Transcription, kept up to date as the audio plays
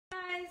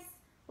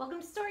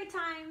Welcome to story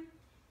time.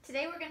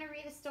 Today we're going to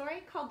read a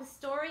story called The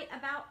Story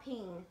About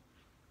Ping.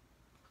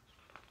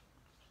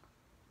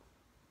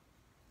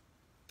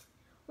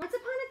 Once upon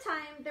a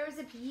time, there was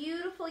a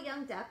beautiful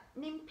young duck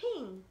named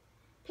Ping.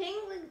 Ping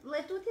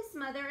lived with his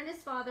mother and his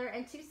father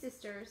and 2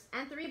 sisters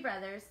and 3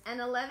 brothers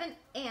and 11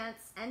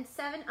 aunts and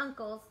 7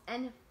 uncles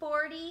and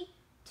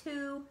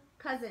 42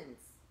 cousins.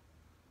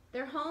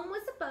 Their home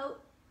was a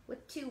boat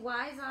with 2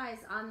 wise eyes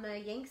on the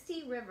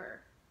Yangtze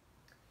River.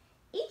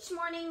 Each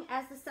morning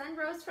as the sun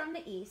rose from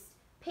the east,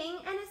 Ping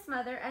and his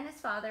mother and his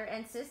father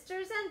and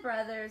sisters and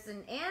brothers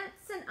and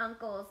aunts and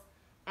uncles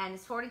and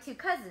his 42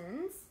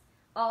 cousins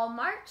all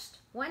marched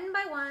one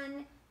by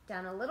one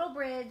down a little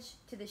bridge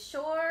to the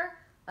shore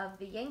of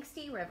the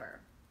Yangtze River.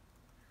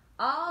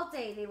 All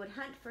day they would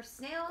hunt for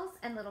snails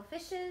and little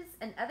fishes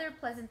and other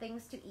pleasant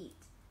things to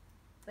eat.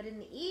 But in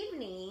the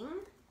evening,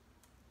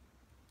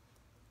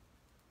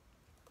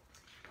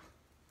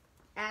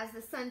 as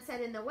the sun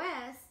set in the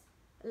west,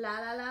 la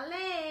la la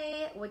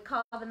lay would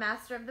call the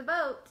master of the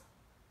boat.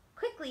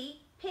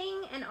 Quickly,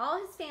 Ping and all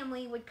his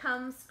family would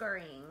come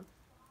scurrying.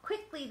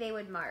 Quickly they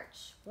would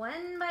march,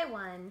 one by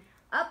one,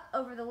 up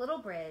over the little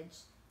bridge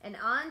and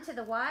on to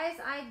the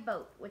wise-eyed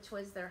boat, which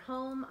was their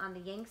home on the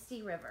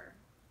Yangtze River.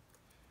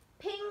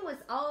 Ping was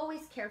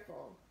always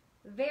careful,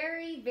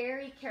 very,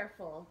 very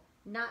careful,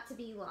 not to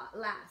be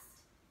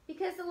last,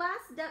 because the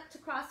last duck to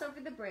cross over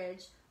the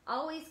bridge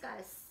always got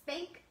a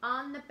spank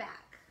on the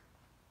back.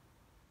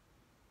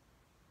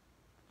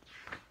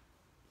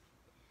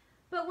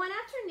 But one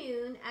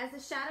afternoon, as the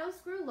shadows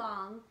grew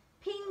long,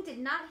 Ping did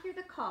not hear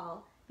the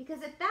call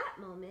because at that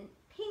moment,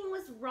 Ping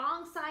was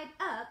wrong side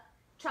up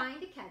trying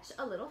to catch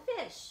a little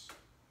fish.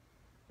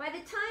 By the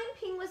time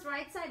Ping was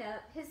right side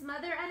up, his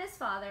mother and his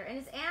father and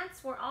his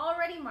aunts were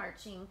already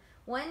marching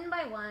one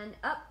by one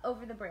up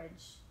over the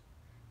bridge.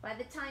 By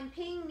the time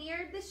Ping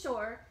neared the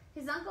shore,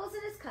 his uncles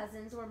and his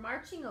cousins were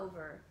marching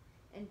over.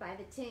 And by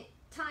the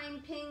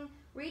time Ping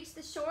reached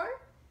the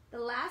shore, the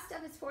last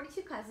of his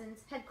 42 cousins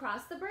had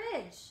crossed the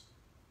bridge.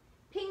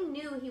 Ping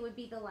knew he would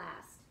be the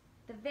last,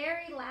 the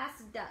very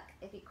last duck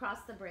if he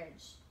crossed the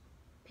bridge.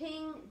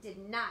 Ping did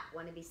not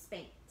want to be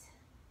spanked.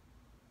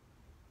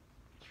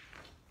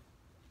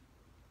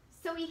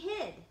 So he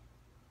hid.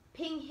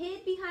 Ping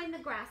hid behind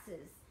the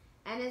grasses,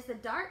 and as the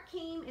dark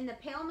came and the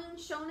pale moon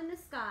shone in the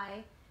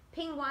sky,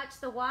 Ping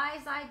watched the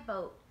wise-eyed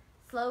boat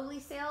slowly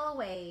sail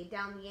away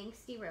down the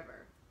Yangtze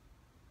River.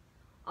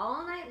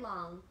 All night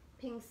long,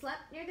 Ping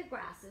slept near the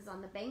grasses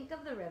on the bank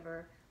of the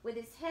river with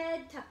his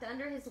head tucked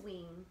under his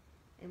wing.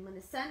 And when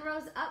the sun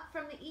rose up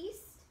from the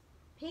east,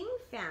 Ping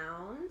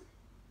found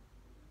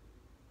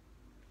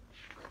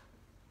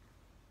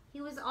he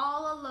was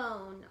all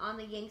alone on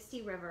the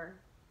Yangtze River.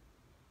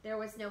 There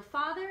was no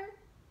father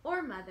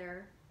or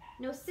mother,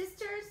 no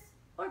sisters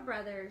or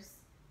brothers,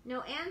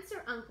 no aunts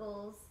or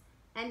uncles,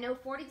 and no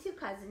 42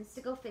 cousins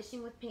to go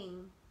fishing with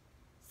Ping.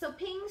 So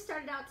Ping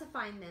started out to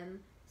find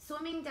them,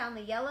 swimming down the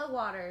yellow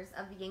waters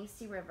of the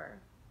Yangtze River.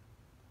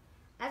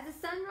 As the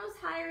sun rose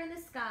higher in the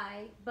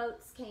sky,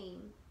 boats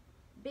came.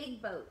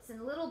 Big boats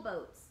and little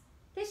boats,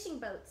 fishing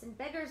boats and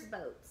beggars'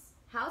 boats,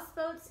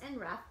 houseboats and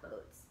raft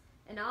boats,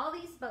 and all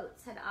these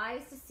boats had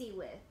eyes to see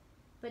with,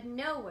 but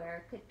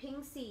nowhere could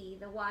Ping see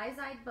the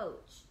wise-eyed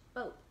boat,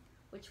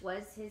 which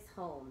was his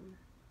home.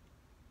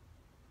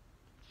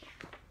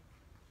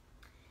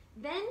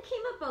 Then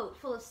came a boat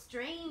full of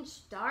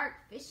strange, dark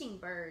fishing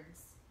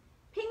birds.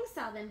 Ping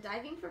saw them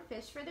diving for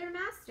fish for their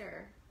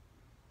master.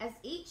 As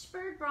each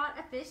bird brought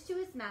a fish to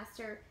his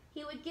master,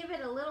 he would give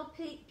it a little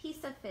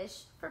piece of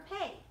fish for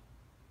pay.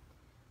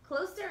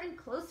 Closer and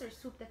closer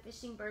swooped the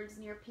fishing birds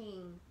near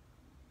Ping.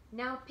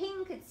 Now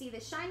Ping could see the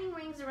shining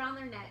rings around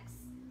their necks,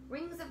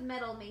 rings of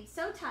metal made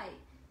so tight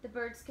the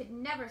birds could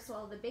never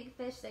swallow the big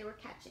fish they were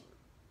catching.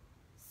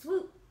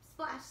 Swoop,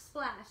 splash,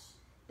 splash.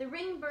 The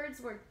ringed birds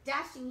were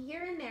dashing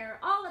here and there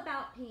all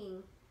about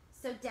Ping,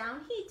 so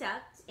down he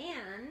ducked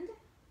and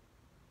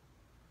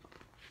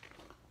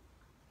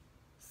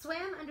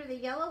swam under the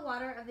yellow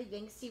water of the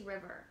Yangtze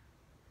River.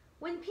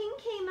 When Ping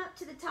came up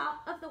to the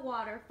top of the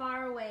water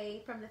far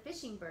away from the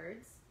fishing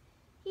birds,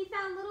 he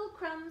found little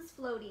crumbs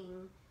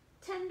floating,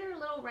 tender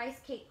little rice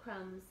cake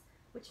crumbs,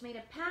 which made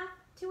a path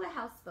to a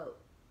houseboat.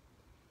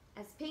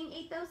 As Ping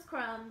ate those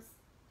crumbs,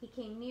 he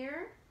came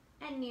nearer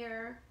and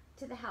nearer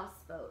to the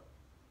houseboat.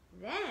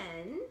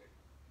 Then,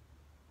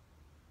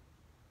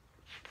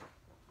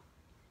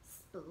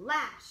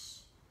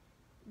 splash!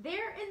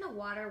 There in the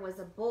water was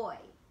a boy,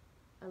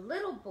 a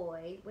little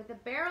boy with a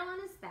barrel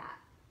on his back,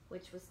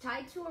 which was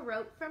tied to a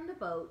rope from the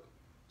boat,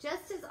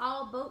 just as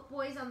all boat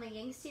boys on the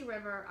Yangtze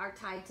River are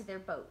tied to their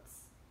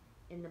boats.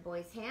 In the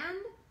boy's hand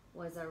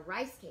was a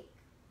rice cake.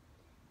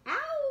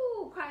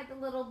 "Ow!" cried the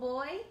little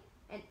boy,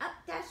 and up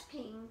dashed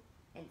Ping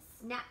and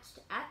snatched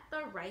at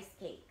the rice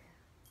cake.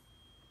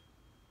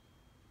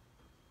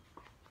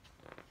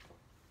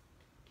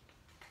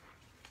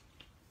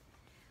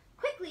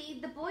 Quickly,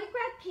 the boy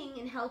grabbed Ping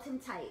and held him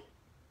tight.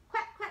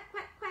 "Quack, quack,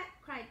 quack, quack,"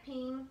 cried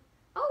Ping.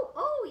 "Oh,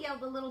 oh,"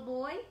 yelled the little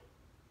boy.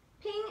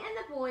 Ping and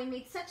the boy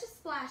made such a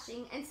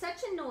splashing and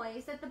such a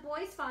noise that the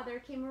boy's father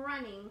came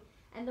running,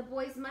 and the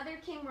boy's mother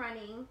came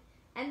running,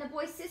 and the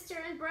boy's sister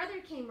and brother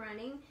came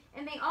running,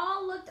 and they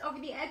all looked over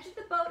the edge of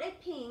the boat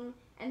at Ping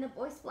and the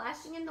boy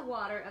splashing in the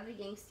water of the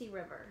Yangtze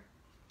River.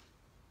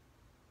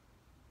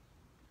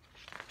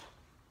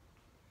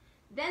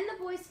 Then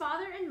the boy's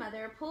father and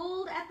mother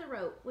pulled at the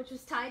rope, which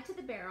was tied to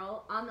the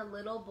barrel on the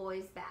little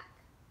boy's back.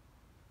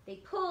 They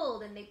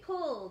pulled, and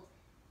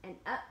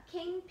up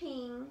came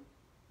Ping,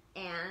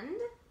 and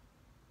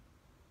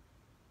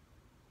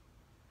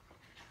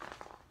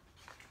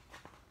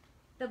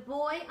the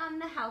boy on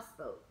the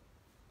houseboat.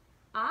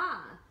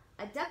 "Ah,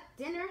 a duck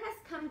dinner has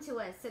come to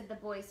us," said the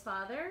boy's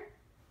father.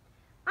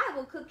 "I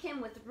will cook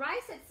him with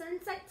rice at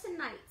sunset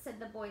tonight," said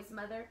the boy's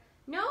mother.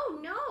 "No,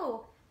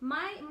 no,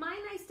 my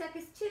nice duck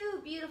is too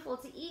beautiful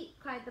to eat,"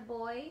 cried the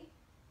boy.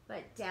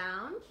 But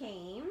down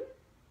came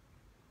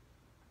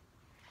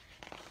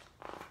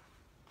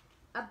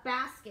a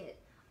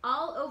basket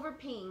all over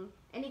Ping,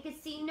 and he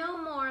could see no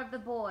more of the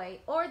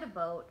boy, or the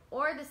boat,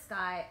 or the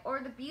sky, or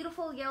the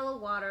beautiful yellow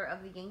water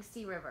of the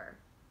Yangtze River.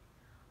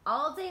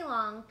 All day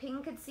long,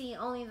 Ping could see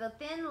only the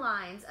thin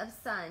lines of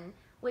sun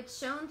which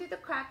shone through the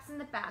cracks in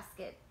the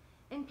basket,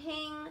 and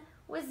Ping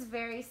was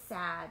very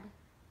sad.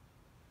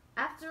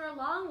 After a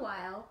long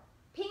while,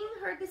 Ping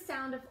heard the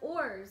sound of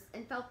oars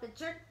and felt the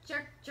jerk,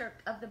 jerk,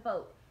 jerk of the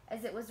boat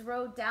as it was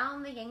rowed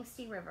down the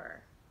Yangtze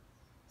River.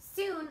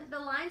 Soon, the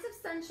lines of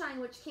sunshine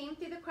which came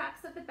through the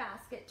cracks of the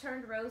basket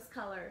turned rose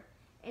color,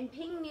 and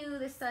Ping knew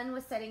the sun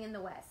was setting in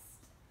the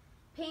west.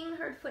 Ping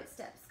heard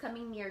footsteps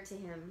coming near to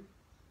him.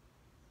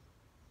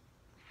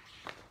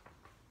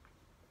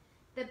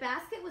 The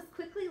basket was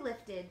quickly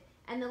lifted,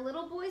 and the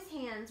little boy's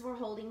hands were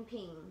holding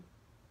Ping.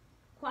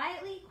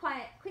 Quietly,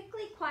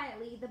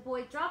 the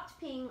boy dropped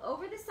Ping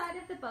over the side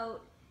of the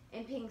boat,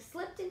 and Ping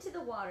slipped into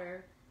the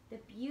water, the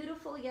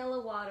beautiful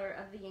yellow water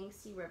of the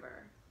Yangtze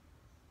River.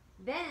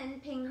 Then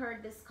Ping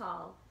heard this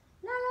call,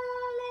 "La la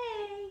la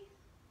lay."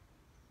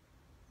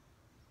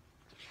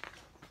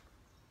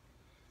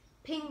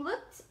 Ping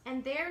looked,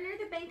 and there near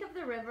the bank of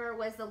the river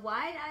was the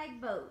wide-eyed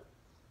boat,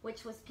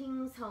 which was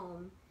Ping's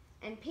home.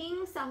 And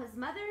Ping saw his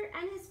mother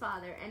and his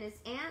father and his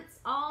aunts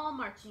all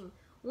marching,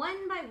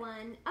 one by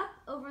one, up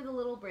over the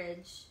little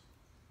bridge.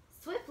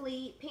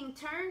 Swiftly, Ping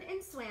turned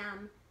and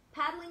swam,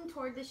 paddling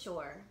toward the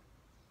shore.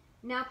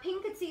 Now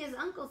Ping could see his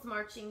uncles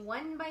marching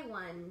one by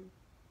one.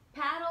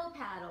 Paddle,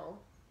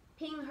 paddle.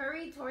 Ping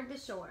hurried toward the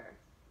shore.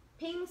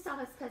 Ping saw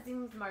his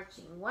cousins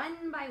marching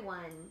one by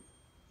one.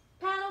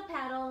 Paddle,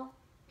 paddle.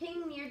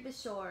 Ping neared the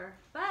shore,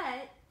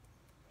 but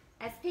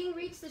as Ping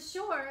reached the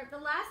shore, the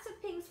last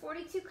of Ping's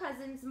 42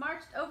 cousins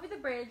marched over the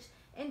bridge,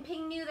 and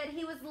Ping knew that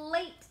he was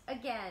late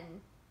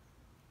again.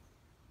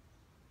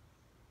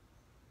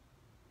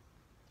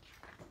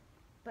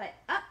 But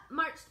up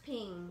marched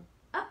Ping,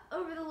 up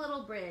over the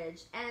little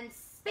bridge, and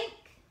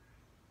spank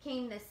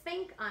came the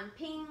spank on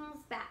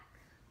Ping's back.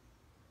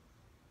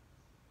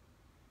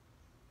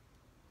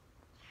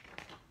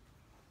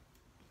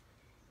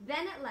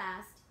 Then at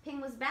last,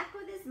 Ping was back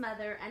with his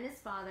mother and his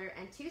father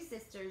and 2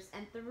 sisters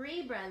and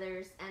 3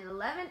 brothers and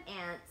 11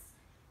 aunts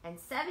and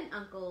 7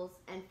 uncles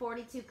and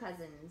 42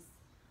 cousins.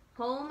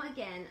 Home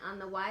again on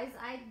the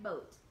wise-eyed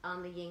boat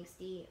on the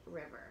Yangtze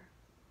River.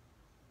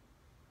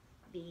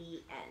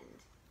 The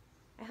end.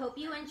 I hope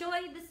you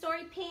enjoyed the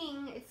story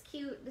Ping. It's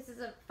cute. This is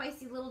a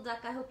feisty little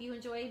duck. I hope you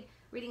enjoyed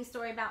reading a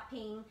story about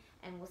Ping,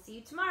 and we'll see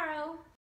you tomorrow.